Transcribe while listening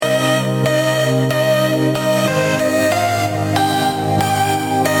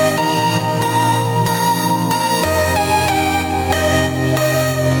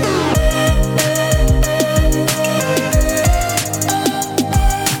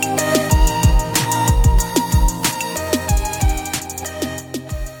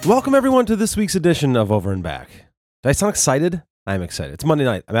Welcome everyone to this week's edition of Over and Back. Did I sound excited? I'm excited. It's Monday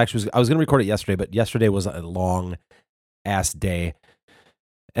night. I was going to record it yesterday, but yesterday was a long ass day.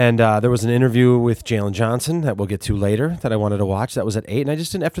 And there was an interview with Jalen Johnson that we'll get to later that I wanted to watch. That was at 8, and I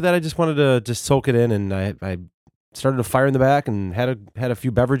just didn't. After that, I just wanted to just soak it in, and I started a fire in the back and had a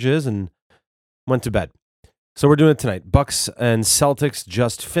few beverages and went to bed. So we're doing it tonight. Bucks and Celtics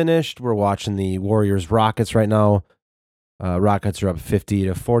just finished. We're watching the Warriors Rockets right now. Rockets are up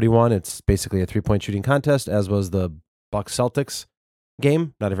 50-41. It's basically a 3-point shooting contest, as was the Bucks Celtics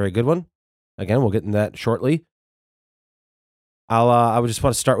game. Not a very good one. Again, we'll get into that shortly. I would just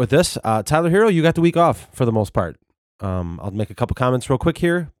want to start with this. Tyler Herro, you got the week off for the most part. I'll make a couple comments real quick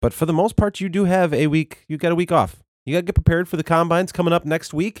here, but for the most part, you do have a week. You got a week off. You got to get prepared for the combines coming up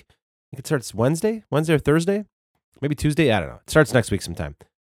next week. I think it starts Wednesday or Thursday, maybe Tuesday. I don't know. It starts next week sometime.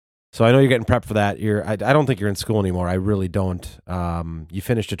 So I know you're getting prepped for that. I don't think you're in school anymore. I really don't. You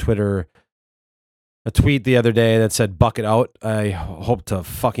finished a tweet the other day that said "buck it out." I hope to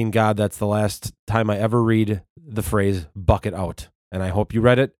fucking God that's the last time I ever read the phrase "buck it out." And I hope you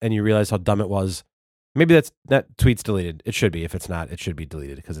read it and you realize how dumb it was. Maybe that tweet's deleted. It should be. If it's not, it should be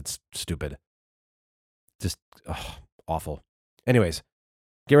deleted because it's stupid. Just awful. Anyways,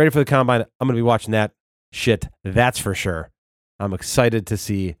 get ready for the combine. I'm going to be watching that shit. That's for sure. I'm excited to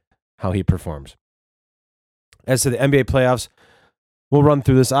see how he performs. As to the NBA playoffs, we'll run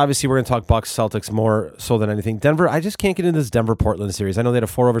through this. Obviously, we're going to talk Bucks, Celtics more so than anything. Denver, I just can't get into this Denver-Portland series. I know they had a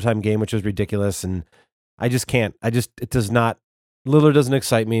 4 overtime game, which was ridiculous, and I just can't. It does not. Lillard doesn't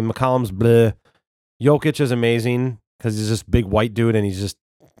excite me. McCollum's bleh. Jokic is amazing because he's this big white dude and he just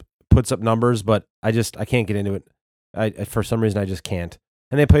puts up numbers, but I can't get into it. For some reason, I just can't.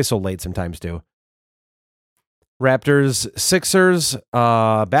 And they play so late sometimes, too. Raptors, Sixers,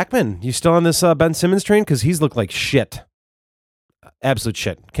 Backman, you still on this Ben Simmons train? Because he's looked like shit. Absolute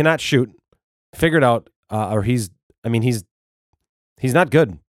shit. Cannot shoot. Figure it out. He's not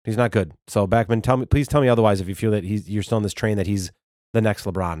good. He's not good. So Backman, please tell me otherwise if you feel that you're still on this train that he's the next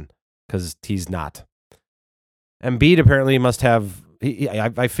LeBron, because he's not. Embiid apparently must have.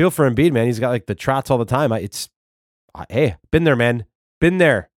 I feel for Embiid, man. He's got like the trots all the time. Hey, been there, man. Been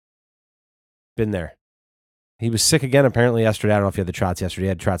there. He was sick again apparently yesterday. I don't know if he had the trots yesterday. He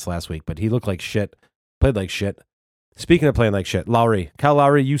had trots last week, but he looked like shit. Played like shit. Speaking of playing like shit, Kyle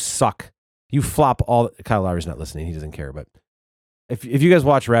Lowry, you suck. You flop all. Kyle Lowry's not listening. He doesn't care. But if you guys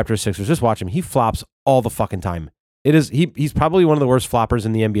watch Raptors Sixers, just watch him. He flops all the fucking time. He's probably one of the worst floppers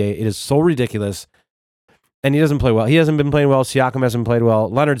in the NBA. It is so ridiculous. And he doesn't play well. He hasn't been playing well. Siakam hasn't played well.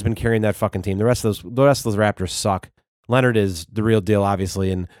 Leonard's been carrying that fucking team. The rest of those Raptors suck. Leonard is the real deal,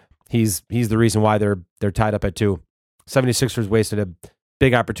 obviously, and he's the reason why they're tied up at 2. 76ers wasted a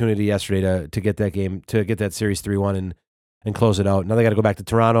big opportunity yesterday to get that game, to get that series 3-1 and close it out. Now they got to go back to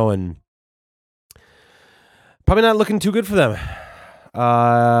Toronto, and probably not looking too good for them.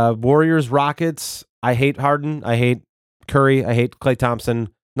 Warriors, Rockets. I hate Harden. I hate Curry. I hate Klay Thompson.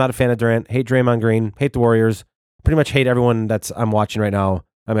 Not a fan of Durant. Hate Draymond Green. Hate the Warriors. Pretty much hate everyone I'm watching right now.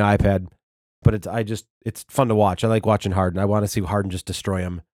 I mean, iPad. But it's fun to watch. I like watching Harden. I want to see Harden just destroy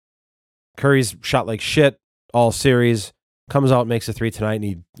him. Curry's shot like shit all series. Comes out, makes a 3 tonight, and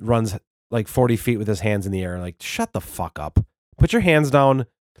he runs like 40 feet with his hands in the air. Like, shut the fuck up. Put your hands down.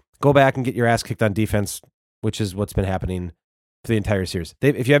 Go back and get your ass kicked on defense, which is what's been happening for the entire series.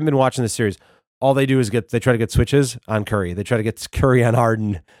 If you haven't been watching this series, all they do is they try to get switches on Curry. They try to get Curry on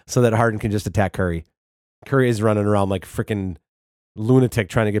Harden so that Harden can just attack Curry. Curry is running around like freaking lunatic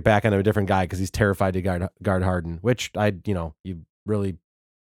trying to get back onto a different guy because he's terrified to guard Harden, which you really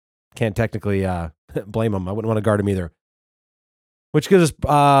can't technically blame him. I wouldn't want to guard him either. Which gives us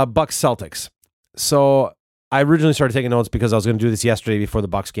Bucks Celtics. So I originally started taking notes because I was going to do this yesterday before the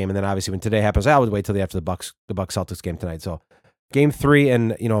Bucks game, and then obviously when today happens, I would wait till after the Bucks Celtics game tonight. So game 3,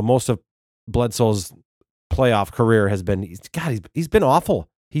 and most of Bledsoe's playoff career has been he's been awful.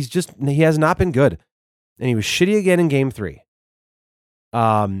 He has not been good, and he was shitty again in game 3.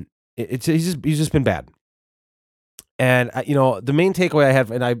 He's just been bad. And the main takeaway I had,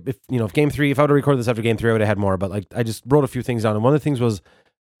 and if game 3, if I would have recorded this after game 3, I would have had more. But I just wrote a few things down, and one of the things was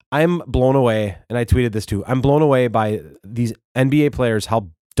I'm blown away, and I tweeted this too. I'm blown away by these NBA players, how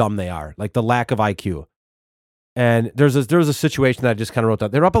dumb they are, like the lack of IQ. And there was a situation that I just kind of wrote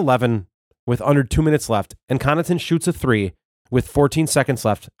down. They're up 11 with under 2 minutes left, and Connaughton shoots a 3 with 14 seconds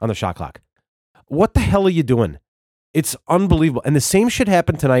left on the shot clock. What the hell are you doing? It's unbelievable. And the same shit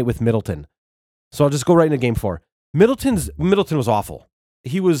happened tonight with Middleton. So I'll just go right into game 4. Middleton was awful.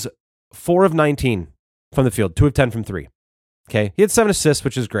 He was 4 of 19 from the field, 2 of 10 from 3. Okay, he had 7 assists,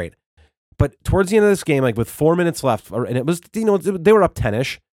 which is great. But towards the end of this game, like with 4 minutes left, and it was they were up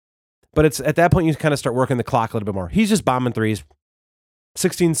 10ish. But it's at that point you kind of start working the clock a little bit more. He's just bombing threes.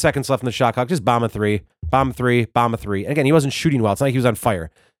 16 seconds left in the shot clock. Just bomb a three, bomb a three, bomb a three. And again, he wasn't shooting well. It's not like he was on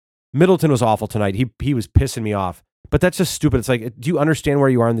fire. Middleton was awful tonight. He was pissing me off. But that's just stupid. It's like, do you understand where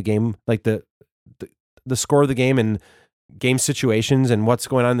you are in the game? Like the score of the game and game situations and what's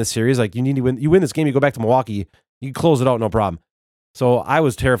going on in the series. Like you need to win. You win this game, you go back to Milwaukee, you close it out, no problem. So I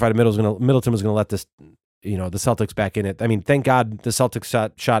was terrified Middleton was going to let this, the Celtics back in it. I mean, thank God the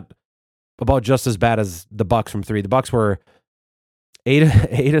Celtics shot about just as bad as the Bucks from three. The Bucks were 8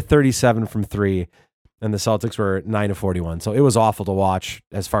 of 37 from three, and the Celtics were 9 of 41. So it was awful to watch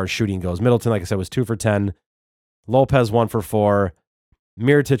as far as shooting goes. Middleton, like I said, was 2 for 10. Lopez 1 for 4.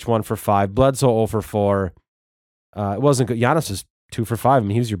 Mirotic 1 for 5. Bledsoe 0 for 4. It wasn't good. Giannis is 2 for 5. I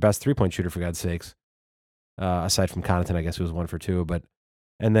mean, he was your best 3-point shooter, for God's sakes. Aside from Connaughton, I guess he was 1 for 2.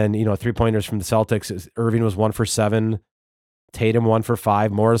 And then 3-pointers from the Celtics. Irving was 1 for 7. Tatum 1 for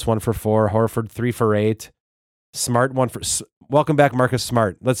 5. Morris 1 for 4. Horford 3 for 8. Smart 1 for. Welcome back, Marcus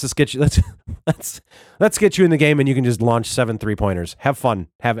Smart. Let's just get you. Let's get you in the game, and you can just launch 7 3-pointers. Have fun.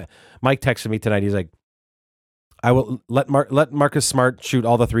 Have it. Mike texted me tonight. He's like, I will let Marcus Smart shoot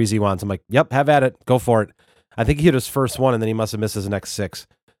all the threes he wants. I'm like, yep, have at it. Go for it. I think he hit his first one, and then he must have missed his next 6.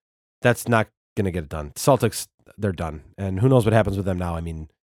 That's not going to get it done. Celtics, they're done. And who knows what happens with them now? I mean,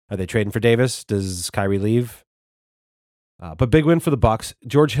 are they trading for Davis? Does Kyrie leave? But big win for the Bucks.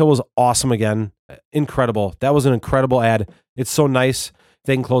 George Hill was awesome again. Incredible. That was an incredible ad. It's so nice.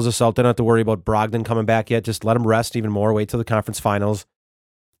 They can close us out. They don't have to worry about Brogdon coming back yet. Just let him rest even more. Wait till the conference finals.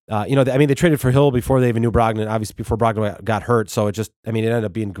 They traded for Hill before they even knew Brogdon, obviously before Brogdon got hurt. So it ended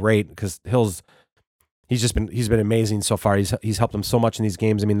up being great because he's been amazing so far. He's helped them so much in these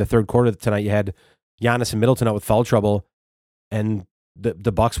games. I mean, the third quarter tonight, you had Giannis and Middleton out with foul trouble, and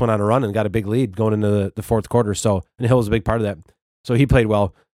the Bucks went on a run and got a big lead going into the fourth quarter. So, and Hill was a big part of that. So he played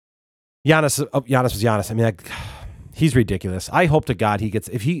well. Giannis was Giannis. I mean, he's ridiculous. I hope to God he gets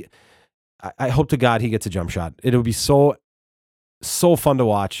a jump shot. It would be so fun to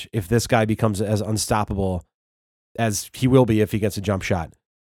watch if this guy becomes as unstoppable as he will be if he gets a jump shot.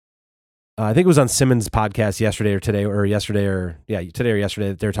 I think it was on Simmons' podcast today or yesterday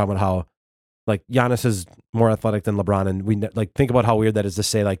that they were talking about how like Giannis is more athletic than LeBron, and we think about how weird that is to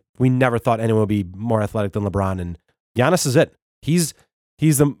say. Like we never thought anyone would be more athletic than LeBron, and Giannis is it. He's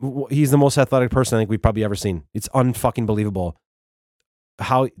the most athletic person I think we've probably ever seen. It's unfucking believable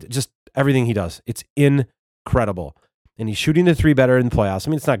how just everything he does. It's incredible. And he's shooting the 3 better in the playoffs.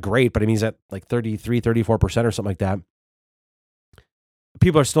 I mean, it's not great, but I mean, he's at like 33, 34% or something like that.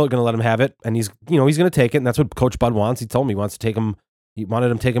 People are still going to let him have it, and he's going to take it, and that's what Coach Bud wants. He told me he wants to take him. He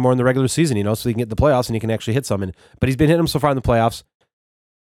wanted him to take him more in the regular season, so he can get the playoffs and he can actually hit some. But he's been hitting them so far in the playoffs.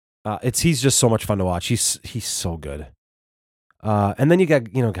 He's just so much fun to watch. He's so good. And then you got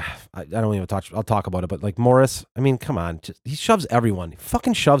I don't even talk. I'll talk about it, but like Morris, I mean, come on, he shoves everyone. He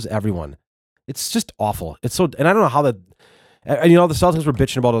fucking shoves everyone. It's just awful. It's so, and I don't know how the Celtics were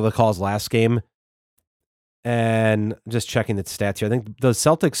bitching about all the calls last game, and just checking the stats here. I think the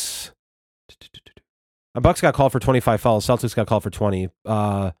Celtics, Bucks got called for 25 fouls. Celtics got called for 20,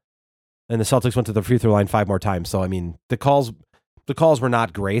 and the Celtics went to the free throw line 5 more times. So I mean, the calls were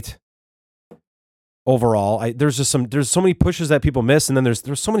not great overall. There's so many pushes that people miss, and then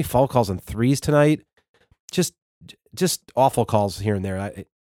there's so many foul calls on threes tonight. Just awful calls here and there.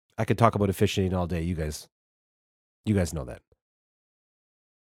 I could talk about officiating all day. You guys know that.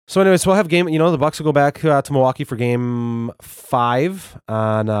 So anyways, we'll have game, the Bucks will go back to Milwaukee for game 5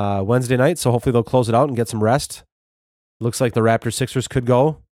 on Wednesday night. So hopefully they'll close it out and get some rest. Looks like the Raptors Sixers could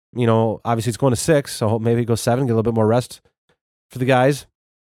go, obviously it's going to 6. So maybe it goes 7, get a little bit more rest for the guys.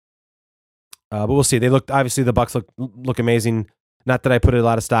 But we'll see. Obviously the Bucks look amazing. Not that I put a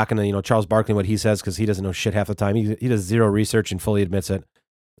lot of stock in Charles Barkley, what he says, because he doesn't know shit half the time. He does zero research and fully admits it.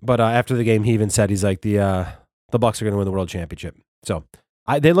 But after the game, he even said, he's like, the Bucks are going to win the world championship. So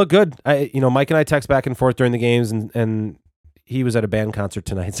they look good. Mike and I text back and forth during the games, and he was at a band concert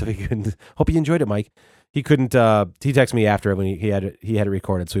tonight, so he couldn't. Hope you enjoyed it, Mike. He couldn't. He texted me after when he had it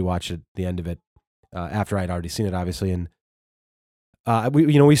recorded, so we watched it the end of it after I'd already seen it, obviously. And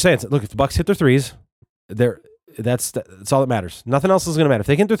we say it's, look, if the Bucks hit their threes, that's all that matters. Nothing else is going to matter. If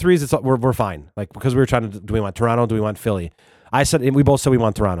they hit their threes, we're fine. Like, because we were trying to, do we want Toronto? Do we want Philly? We both said we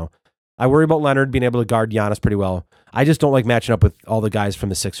want Toronto. I worry about Leonard being able to guard Giannis pretty well. I just don't like matching up with all the guys from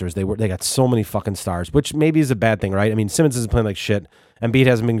the Sixers. They got so many fucking stars, which maybe is a bad thing, right? I mean, Simmons isn't playing like shit. Embiid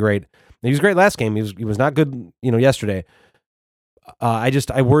hasn't been great. He was great last game. He was not good, yesterday.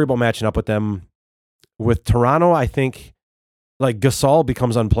 I worry about matching up with them. With Toronto, I think like Gasol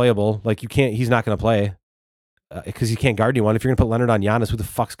becomes unplayable. Like he's not going to play. because you can't guard anyone. If you're going to put Leonard on Giannis, who the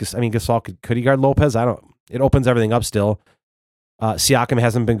fuck's Gasol could he guard Lopez? It opens everything up still. Siakam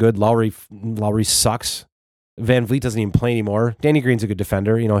hasn't been good. Lowry sucks. Van Vliet doesn't even play anymore. Danny Green's a good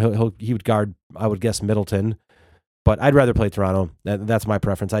defender. He would guard, I would guess, Middleton, but I'd rather play Toronto. That's my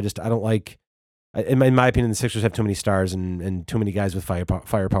preference. I don't like, in my opinion, the Sixers have too many stars and too many guys with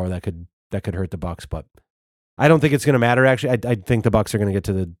firepower that could hurt the Bucks. But I don't think it's going to matter. Actually, I think the Bucks are going to get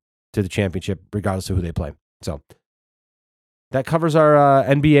to the championship regardless of who they play. So that covers our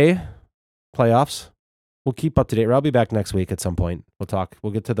NBA playoffs. We'll keep up to date. I'll be back next week at some point. We'll talk.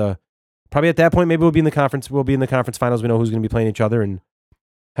 We'll get to probably at that point, maybe we'll be in the conference. We'll be in the conference finals. We know who's going to be playing each other and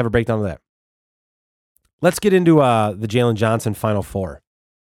have a breakdown of that. Let's get into the Jalen Johnson Final Four.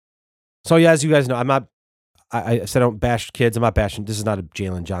 So yeah, as you guys know, I said I don't bash kids. I'm not bashing. This is not a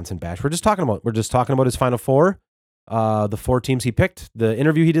Jalen Johnson bash. We're just talking about his Final Four, the 4 teams he picked, the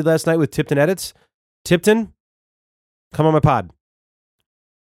interview he did last night with Tipton Edits. Tipton, come on my pod.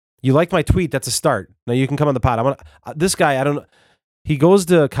 You liked my tweet. That's a start. Now you can come on the pod. This guy, he goes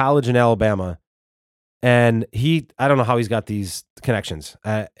to college in Alabama, and I don't know how he's got these connections.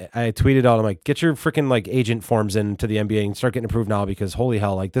 I tweeted out, I'm like, get your freaking agent forms into the NBA and start getting approved now, because holy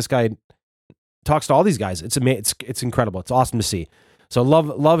hell, this guy talks to all these guys. It's incredible. It's awesome to see. So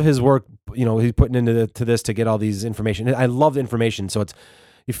love his work. He's putting into this to get all these information. I love the information. So it's,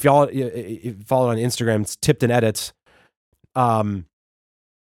 if you follow it on Instagram, it's Tipton Edits.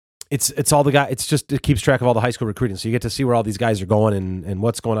 It's all the guy. It keeps track of all the high school recruiting. So you get to see where all these guys are going and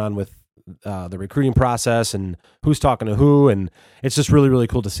what's going on with the recruiting process and who's talking to who. And it's just really, really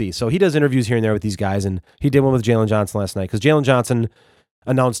cool to see. So he does interviews here and there with these guys. And he did one with Jalen Johnson last night, because Jalen Johnson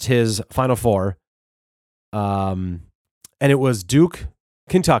announced his Final Four. And it was Duke,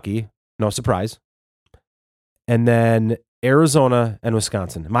 Kentucky, no surprise. And then Arizona and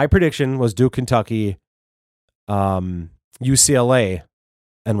Wisconsin. My prediction was Duke, Kentucky, UCLA,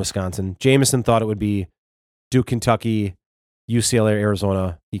 and Wisconsin. Jameson thought it would be Duke, Kentucky, UCLA,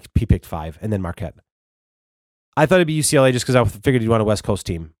 Arizona. He picked 5, and then Marquette. I thought it'd be UCLA just because I figured he'd want a West Coast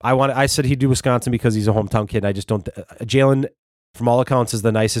team. I said he'd do Wisconsin because he's a hometown kid. I just don't. Jalen, from all accounts, is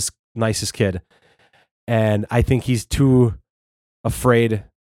the nicest kid, and I think he's too afraid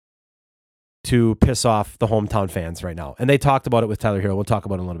to piss off the hometown fans right now. And they talked about it with Tyler Herro. We'll talk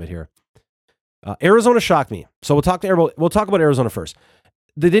about it a little bit here. Arizona shocked me, so we'll talk about Arizona first.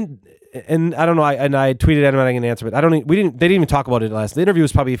 They didn't, and I don't know. I tweeted at him and I didn't answer, but they didn't even talk about it the interview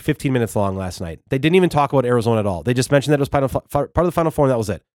was probably 15 minutes long last night. They didn't even talk about Arizona at all. They just mentioned that it was part of the Final Four, and that was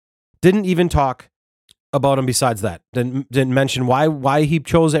it. Didn't even talk about him besides that. Didn't mention why he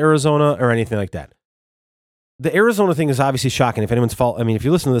chose Arizona or anything like that. The Arizona thing is obviously shocking. If anyone's if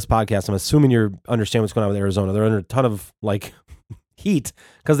you listen to this podcast, I'm assuming you understand what's going on with Arizona. They're under a ton of heat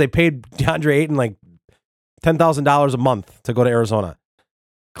because they paid DeAndre Ayton $10,000 a month to go to Arizona.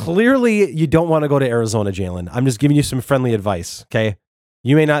 Clearly, you don't want to go to Arizona, Jalen. I'm just giving you some friendly advice, okay?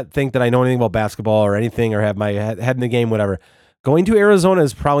 You may not think that I know anything about basketball or anything or have my head in the game, whatever. Going to Arizona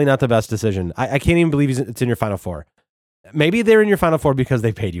is probably not the best decision. I can't even believe it's in your Final Four. Maybe they're in your Final Four because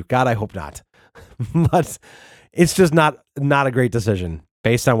they paid you. God, I hope not. But it's just not a great decision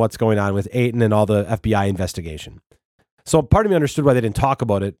based on what's going on with Ayton and all the FBI investigation. So part of me understood why they didn't talk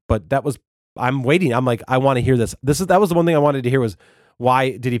about it, but I'm waiting. I'm like, I want to hear this. That was the one thing I wanted to hear was,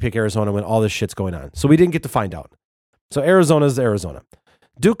 why did he pick Arizona when all this shit's going on? So we didn't get to find out. So Arizona's Arizona.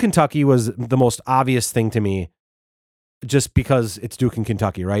 Duke, Kentucky was the most obvious thing to me just because it's Duke and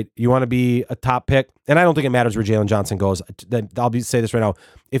Kentucky, right? You want to be a top pick, and I don't think it matters where Jalen Johnson goes. Say this right now.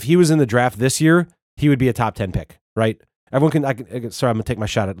 If he was in the draft this year, he would be a top 10 pick, right? Everyone can, sorry, I'm going to take my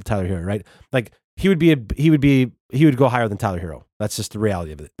shot at Tyler Herro, right? He would go higher than Tyler Herro. That's just the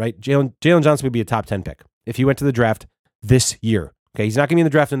reality of it, right? Jalen Johnson would be a top 10 pick if he went to the draft this year. Okay, he's not going to be in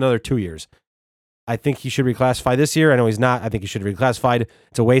the draft in another 2 years. I think he should reclassify this year. I know he's not. I think he should have reclassified.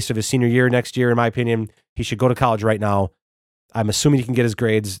 It's a waste of his senior year next year, in my opinion. He should go to college right now. I'm assuming he can get his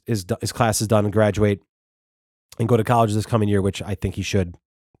grades, his classes done and graduate and go to college this coming year, which I think he should.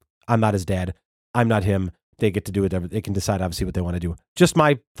 I'm not his dad. I'm not him. They get to do whatever. They can decide, obviously, what they want to do. Just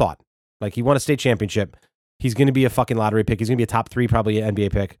my thought. He won a state championship. He's going to be a fucking lottery pick. He's going to be a top 3, probably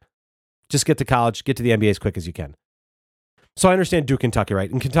NBA pick. Just get to college, get to the NBA as quick as you can. So I understand Duke, Kentucky,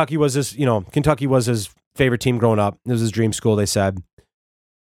 right? And Kentucky was his favorite team growing up. It was his dream school, they said.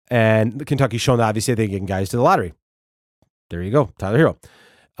 And Kentucky's shown that obviously they get guys to the lottery. There you go, Tyler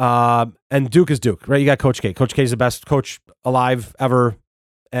Herro. And Duke is Duke, right? You got Coach K. Coach K is the best coach alive ever.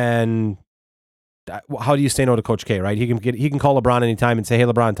 And how do you say no to Coach K, right? He can call LeBron anytime and say, hey,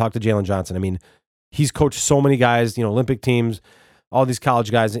 LeBron, talk to Jalen Johnson. He's coached so many guys, Olympic teams, all these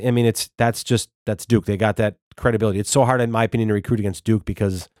college guys. That's Duke. They got that credibility. It's so hard, in my opinion, to recruit against Duke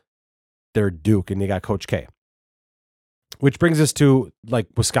because they're Duke and they got Coach K. Which brings us to like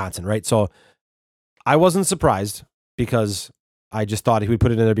Wisconsin, right? So I wasn't surprised because I just thought he would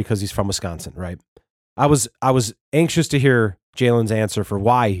put it in there because he's from Wisconsin, right? I was anxious to hear Jalen's answer for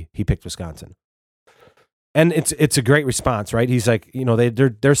why he picked Wisconsin. And it's a great response, right? He's like,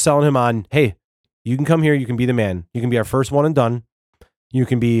 they're selling him on, hey, you can come here, you can be the man. You can be our first one and done. You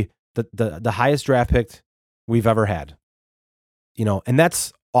can be the highest draft pick we've ever had. And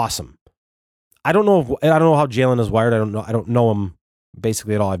that's awesome. I don't know how Jalen is wired. I don't know him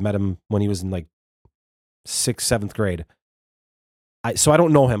basically at all. I've met him when he was in like 6th, 7th grade. So I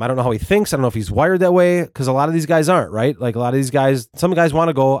don't know him. I don't know how he thinks. I don't know if he's wired that way because a lot of these guys aren't, right? Like a lot of these guys, some guys want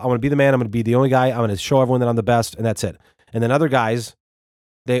to go, I want to be the man. I'm going to be the only guy. I'm going to show everyone that I'm the best, and that's it. And then other guys,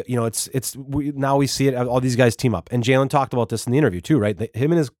 now we see it. All these guys team up. And Jalen talked about this in the interview too, right?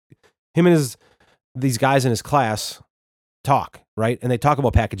 Him and these guys in his class talk, right? And they talk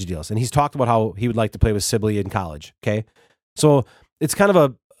about package deals. And he's talked about how he would like to play with Sibley in college. Okay, so it's kind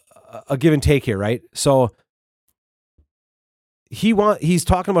of a give and take here, right? So he's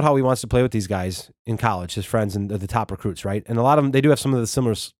talking about how he wants to play with these guys in college, his friends and the top recruits, right? And a lot of them, they do have some of the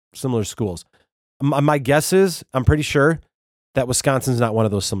similar schools. My guess is, I'm pretty sure that Wisconsin's not one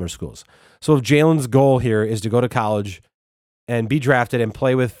of those similar schools. So if Jalen's goal here is to go to college and be drafted and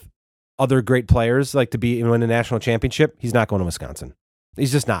play with other great players, like to be and win a national championship, he's not going to Wisconsin.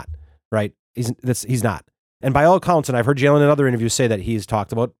 He's just not, right? He's not. And by all accounts, and I've heard Jalen in other interviews say that he's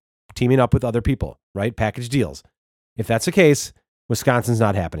talked about teaming up with other people, right? Package deals. If that's the case, Wisconsin's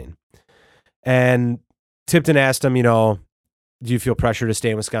not happening. And Tipton asked him, do you feel pressure to stay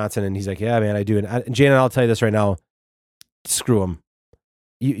in Wisconsin? And he's like, yeah, man, I do. And Jalen, I'll tell you this right now, screw him.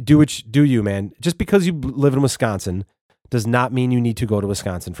 You do you, man. Just because you live in Wisconsin does not mean you need to go to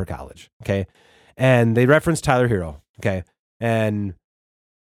Wisconsin for college, okay? And they referenced Tyler Herro, okay? And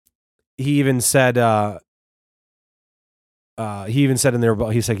he even said in there,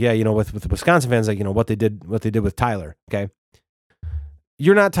 he's like, yeah, with the Wisconsin fans, like, what they did with Tyler, okay?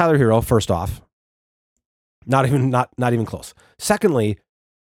 You're not Tyler Herro, first off. Not even close. Secondly,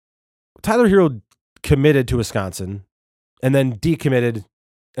 Tyler Herro committed to Wisconsin and then decommitted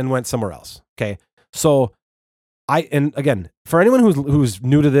and went somewhere else. Okay. So and again, for anyone who's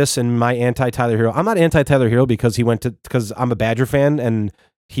new to this and my anti-Tyler Herro, I'm not anti-Tyler Herro because I'm a Badger fan and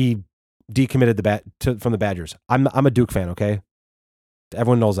he decommitted from the Badgers. I'm a Duke fan, okay?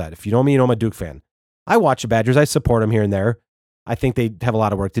 Everyone knows that. If you know me, you know I'm a Duke fan. I watch the Badgers. I support them here and there. I think they have a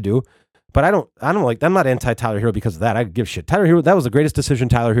lot of work to do, but I'm not anti-Tyler Herro because of that. I give shit. Tyler Herro, that was the greatest decision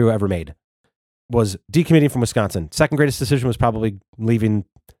Tyler Herro ever made, was decommitting from Wisconsin. Second greatest decision was probably leaving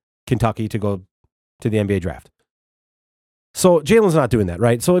Kentucky to go to the NBA draft. So Jalen's not doing that,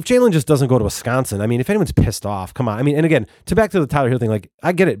 right? So if Jalen just doesn't go to Wisconsin, I mean, if anyone's pissed off, come on. I mean, and again, back to the Tyler Herro thing, like,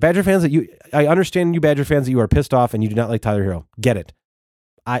 I get it. Badger fans I understand you Badger fans that you are pissed off and you do not like Tyler Herro. Get it.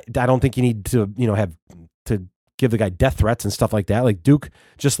 I don't think you need to, have to give the guy death threats and stuff like that. Like Duke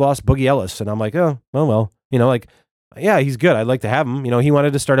just lost Boogie Ellis, and I'm like, oh, well, yeah, he's good. I'd like to have him. He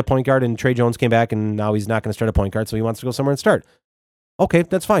wanted to start a point guard, and Trey Jones came back, and now he's not going to start a point guard, so he wants to go somewhere and start. Okay,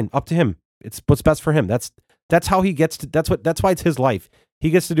 that's fine. Up to him. It's what's best for him. That's how he gets to. That's why it's his life.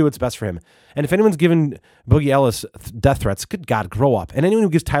 He gets to do what's best for him. And if anyone's given Boogie Ellis death threats, good God, grow up. And anyone who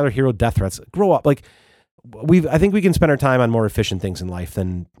gives Tyler Herro death threats, grow up. Like I think we can spend our time on more efficient things in life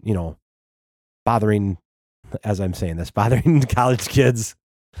than bothering. As I'm saying this, bothering college kids.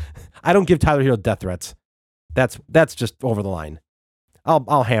 I don't give Tyler Herro death threats. That's just over the line.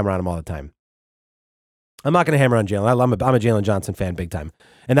 I'll hammer on him all the time. I'm not going to hammer on Jalen. I'm a Jalen Johnson fan big time.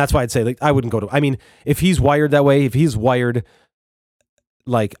 And that's why I'd say, like, I wouldn't go to, I mean, if he's wired that way, if he's wired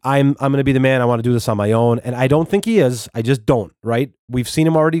like I'm going to be the man, I want to do this on my own. And I don't think he is. I just don't, right? We've seen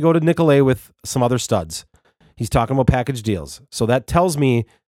him already go to Nicolay with some other studs. He's talking about package deals. So that tells me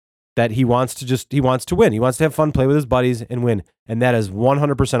that he wants to win. He wants to have fun, play with his buddies, and win. And that is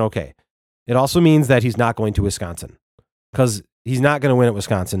 100% okay. It also means that he's not going to Wisconsin because he's not going to win at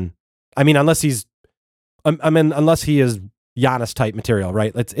Wisconsin. I mean, unless he is Giannis type material,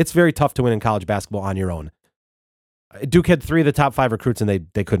 right? It's very tough to win in college basketball on your own. Duke had 3 of the top 5 recruits and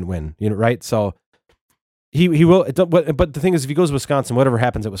they couldn't win, right? So he will. But the thing is, if he goes to Wisconsin, whatever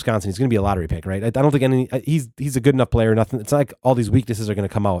happens at Wisconsin, he's going to be a lottery pick, right? I don't think he's a good enough player. Nothing. It's not like all these weaknesses are going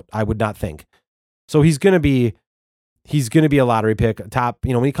to come out. I would not think. So he's going to be a lottery pick. Top.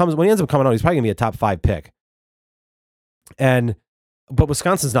 When he ends up coming out, he's probably going to be a top 5 pick. But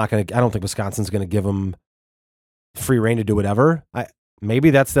Wisconsin's not going to. I don't think Wisconsin's going to give him free reign to do whatever. Maybe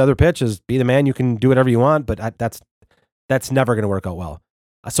that's the other pitch: is be the man. You can do whatever you want, but that's never going to work out well.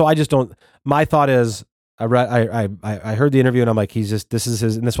 So I just don't. My thought is, I heard the interview and I'm like, this is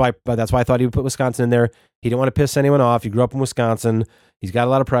his, and that's why I thought he would put Wisconsin in there. He didn't want to piss anyone off. He grew up in Wisconsin. He's got a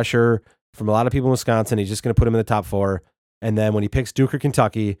lot of pressure from a lot of people in Wisconsin. He's just going to put him in the top 4. And then when he picks Duke or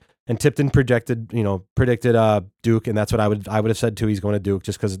Kentucky, and Tipton predicted Duke, and that's what I would have said too. He's going to Duke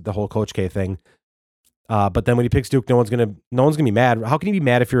just because of the whole Coach K thing. But then when he picks Duke, no one's gonna be mad. How can you be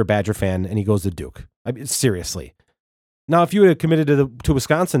mad if you're a Badger fan and he goes to Duke? I mean, seriously. Now, if you would have committed to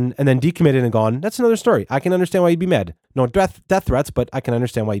Wisconsin and then decommitted and gone, that's another story. I can understand why you'd be mad. No death threats, but I can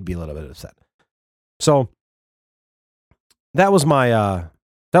understand why you'd be a little bit upset. So that was my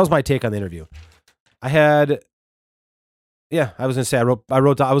take on the interview. I was gonna say I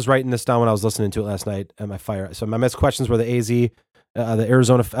was writing this down when I was listening to it last night at my fire. So my missed questions were the AZ, the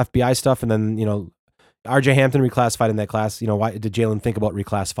Arizona FBI stuff, and then RJ Hampton reclassified in that class. Why did Jalen think about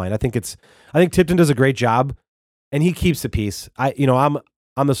reclassifying? I think Tipton does a great job, and he keeps the peace. I'm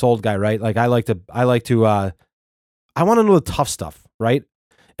this old guy, right? Like I want to know the tough stuff, right?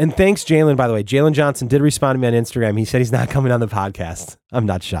 And thanks, Jalen, by the way. Jalen Johnson did respond to me on Instagram. He said he's not coming on the podcast. I'm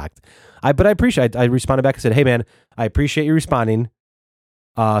not shocked. But I appreciate it. I responded back and said, hey, man, I appreciate you responding.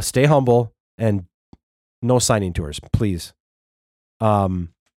 Stay humble and no signing tours, please.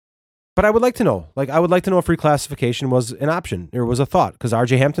 But I would like to know. if reclassification was an option or was a thought, because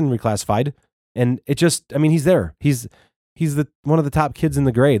RJ Hampton reclassified, and it just, he's there. He's one of the top kids in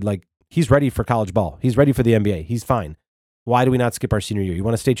the grade. Like, he's ready for college ball. He's ready for the NBA. He's fine. Why do we not skip our senior year? You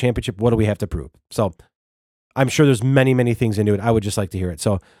want a state championship? What do we have to prove? So I'm sure there's many, many things into it. I would just like to hear it.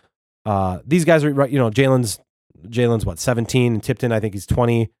 So these guys are, Jalen's what, 17, and Tipton, I think he's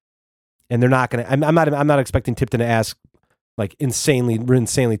 20, and they're not going to, I'm not expecting Tipton to ask like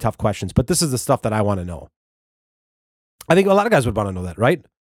insanely tough questions, but this is the stuff that I want to know. I think a lot of guys would want to know that, right?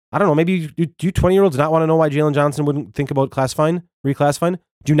 I don't know. Maybe do you 20-year-olds not want to know why Jalen Johnson wouldn't think about reclassifying?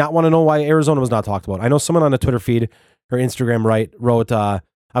 Do you not want to know why Arizona was not talked about? I know someone on the Twitter feed or Instagram wrote,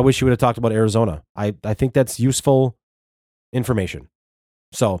 I wish you would have talked about Arizona. I think that's useful information.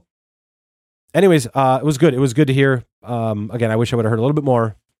 So anyways, it was good. It was good to hear. Again, I wish I would have heard a little bit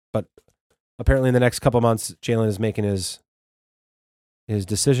more, but apparently in the next couple of months, Jalen is making his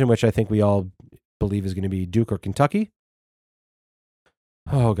decision, which I think we all believe is going to be Duke or Kentucky.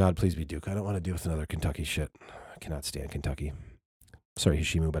 Oh, God, please be Duke. I don't want to deal with another Kentucky shit. I cannot stand Kentucky. Sorry,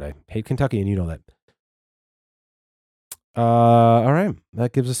 Hishimu, but I hate Kentucky, and you know that. All right.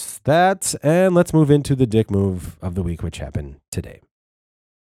 That gives us that, and let's move into the dick move of the week, which happened today.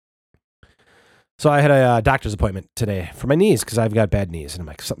 So I had a doctor's appointment today for my knees because I've got bad knees, and I'm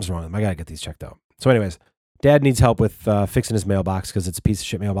like, something's wrong with them. I got to get these checked out. So anyways, Dad needs help with fixing his mailbox because it's a piece of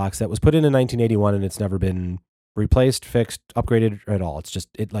shit mailbox that was put in 1981, and it's never been replaced, fixed, upgraded at all. It's just,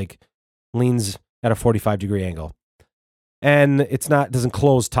 it like leans at a 45-degree angle. And doesn't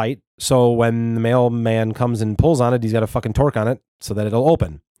close tight. So when the mailman comes and pulls on it, he's got a fucking torque on it so that it'll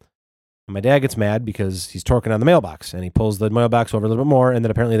open. And my dad gets mad because he's torquing on the mailbox, and he pulls the mailbox over a little bit more, and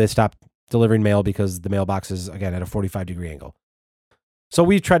then apparently they stopped delivering mail because the mailbox is, again, at a 45-degree angle. So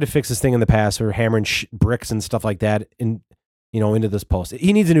we tried to fix this thing in the past. We were hammering bricks and stuff like that into this post.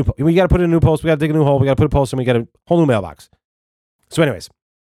 He needs a new post. We got to put in a new post. We got to dig a new hole. We got to put a post, and we got a whole new mailbox. So anyways,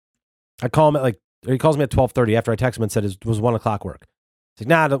 I call him he calls me at 12:30 after I text him and said, was 1 o'clock work? He's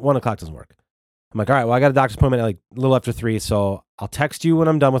like, nah, 1 o'clock doesn't work. I'm like, all right, well, I got a doctor's appointment at like a little after 3, so I'll text you when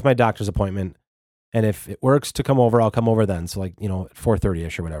I'm done with my doctor's appointment. And if it works to come over, I'll come over then. So like, at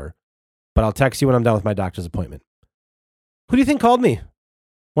 4:30ish or whatever. But I'll text you when I'm done with my doctor's appointment. Who do you think called me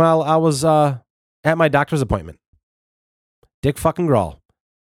while I was at my doctor's appointment? Dick fucking Grawl.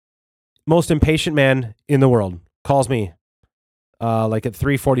 Most impatient man in the world calls me like at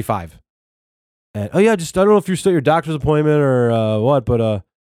 3:45. And, I don't know if you're still at your doctor's appointment or what, but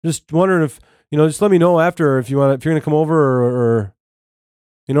just wondering if, just let me know after if you're going to come over or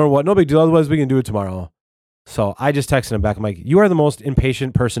what. No big deal. Otherwise, we can do it tomorrow. So I just texted him back. I'm like, you are the most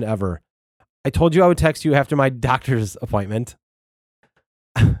impatient person ever. I told you I would text you after my doctor's appointment.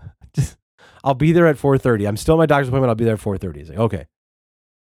 I'll be there at 4:30. I'm still at my doctor's appointment. I'll be there at 4:30. He's like, okay.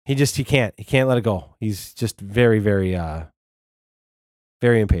 He can't let it go. He's just very, very,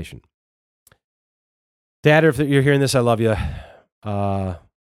 very impatient. Dad, if you're hearing this, I love you.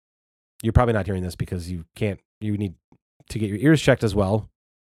 You're probably not hearing this because you need to get your ears checked as well,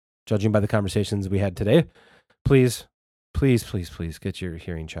 judging by the conversations we had today. Please get your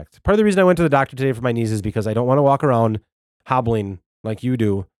hearing checked. Part of the reason I went to the doctor today for my knees is because I don't want to walk around hobbling like you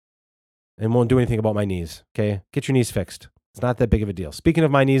do and won't do anything about my knees. Okay? Get your knees fixed. It's not that big of a deal. Speaking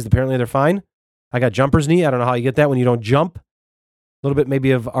of my knees, apparently they're fine. I got jumper's knee. I don't know how you get that when you don't jump. A little bit maybe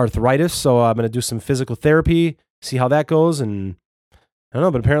of arthritis, so I'm going to do some physical therapy, see how that goes, and I don't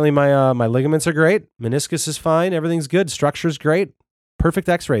know, but apparently my ligaments are great. Meniscus is fine. Everything's good. Structure's great. Perfect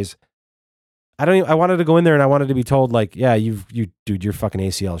X-rays. I wanted to go in there and I wanted to be told like, yeah, dude, your fucking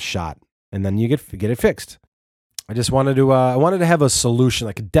ACL is shot, and then you get it fixed. I just wanted to have a solution,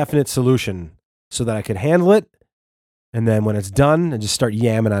 like a definite solution, so that I could handle it, and then when it's done, I just start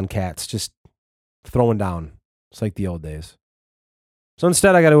yamming on cats, just throwing down. It's like the old days. So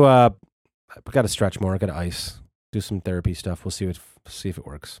instead, I got to stretch more. I got to ice, do some therapy stuff. We'll see if it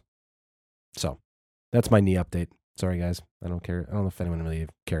works. So that's my knee update. Sorry, guys. I don't care. I don't know if anyone really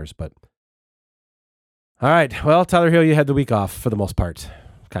cares, but all right. Well, Tyler Herro, you had the week off for the most part,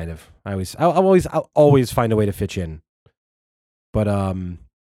 kind of. I'll always find a way to fit you in. But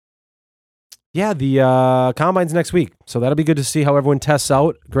yeah, the combine's next week, so that'll be good to see how everyone tests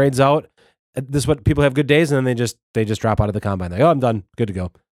out, grades out. This is what people have good days, and then they just drop out of the combine. Like, oh, I'm done, good to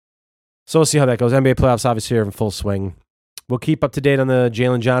go. So we'll see how that goes. NBA playoffs obviously are in full swing. We'll keep up to date on the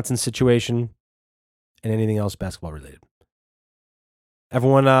Jalen Johnson situation and anything else basketball related.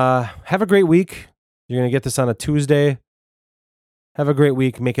 Everyone, have a great week. You're going to get this on a Tuesday. Have a great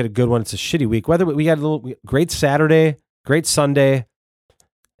week. Make it a good one. It's a shitty week. Weather, we got great Saturday, great Sunday.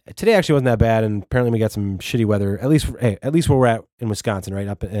 Today actually wasn't that bad, and apparently we got some shitty weather. At least where we're at in Wisconsin, right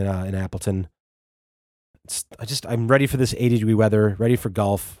up in Appleton. I'm ready for this 80-degree weather, ready for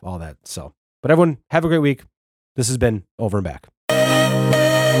golf, all that. So, but everyone, have a great week. This has been Over and Back.